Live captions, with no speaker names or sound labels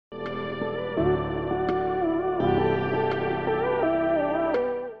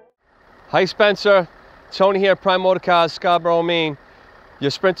Hi Spencer, Tony here, Prime Motor Cars, Scarborough, Maine.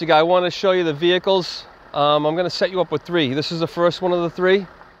 Your Sprinter guy. I want to show you the vehicles. I'm going to set you up with 3. This is the first one of the 3.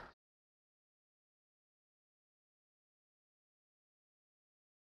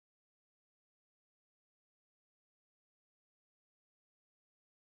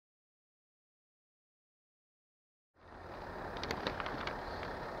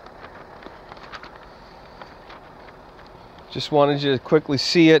 Just wanted you to quickly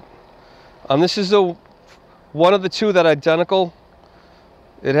see it. This is the one of the 2 that are identical.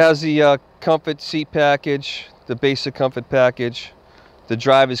 It has the comfort seat package, the basic comfort package, the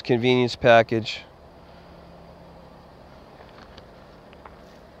driver's convenience package.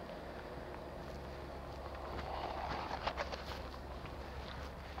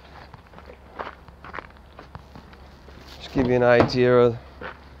 Just give you an idea of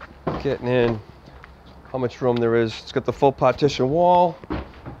getting in, how much room there is. It's got the full partition wall,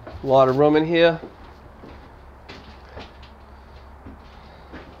 a lot of room in here.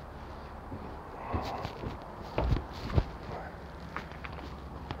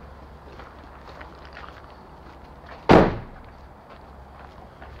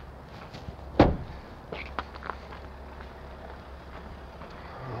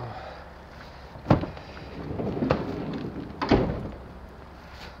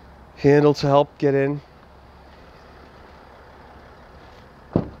 Handle to help get in.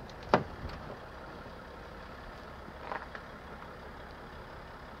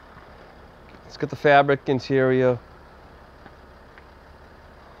 It's got the fabric interior.